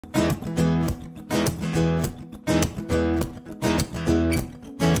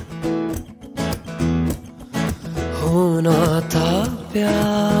होना था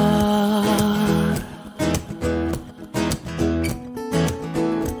प्यार,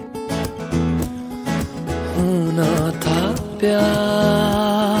 होना था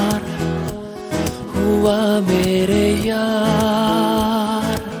प्यार, हुआ मेरे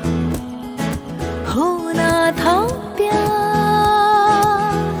यार। होना था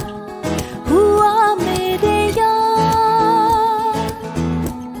प्यार, हुआ मेरे यार।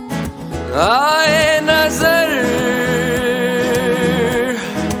 आए नजर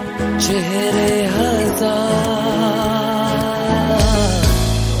चेहरे हजार,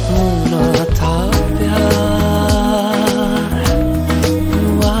 होना था प्यार,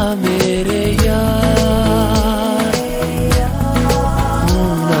 हुआ मेरे यार।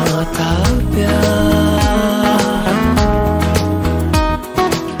 होना था प्यार।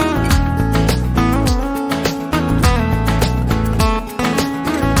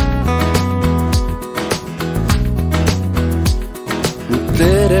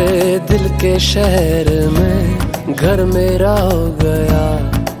 तेरे दिल के शहर में घर मेरा हो गया,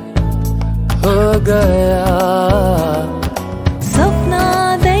 हो गया। सपना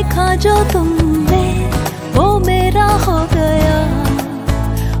देखा जो तुमने वो मेरा हो गया,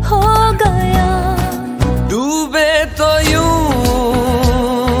 हो गया। डूबे तो यूं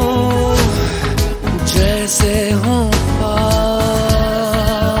जैसे हूँ पार,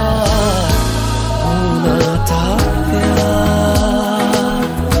 होना था प्यार,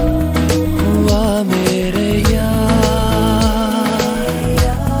 हुआ मेरे यार।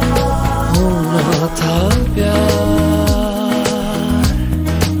 होना था प्यार।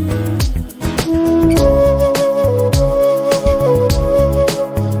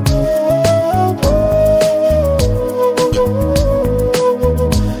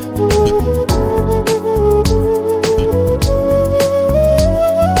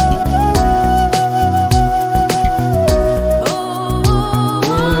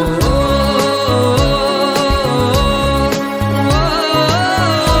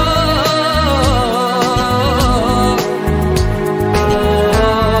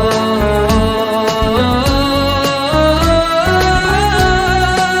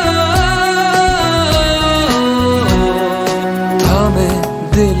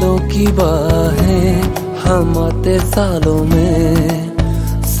 दिलों की बाहें हम आते सालों में,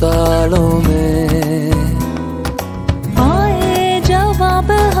 सालों में। पाए जवाब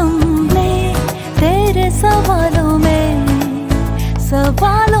हमने तेरे सवालों में,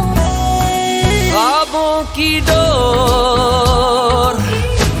 सवालों में। ख्वाबों की डोर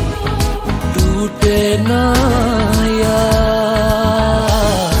टूटे ना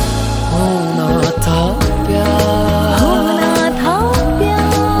यार, होना था प्यार, होना था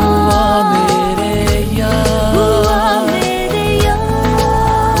हुआ मेरे यार। हुआ मेरे यार।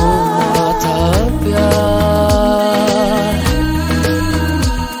 होना था प्यार।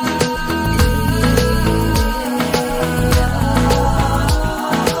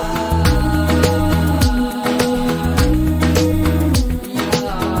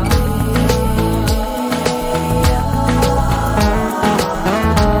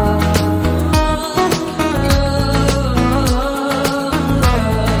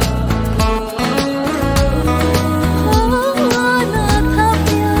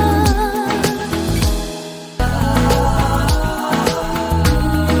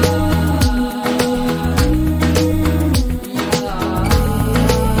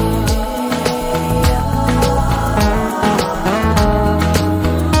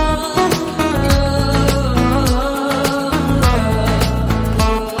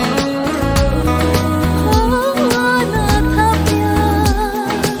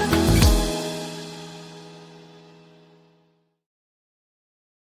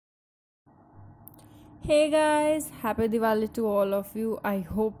 Hey guys, happy Diwali to all of you. I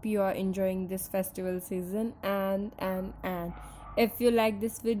hope you are enjoying this festival season and if you like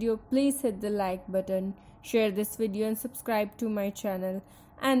this video, please hit the like button, share this video and subscribe to my channel.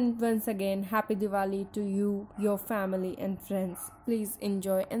 And once again, happy Diwali to you, your family and friends. Please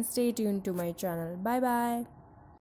enjoy and stay tuned to my channel. Bye bye.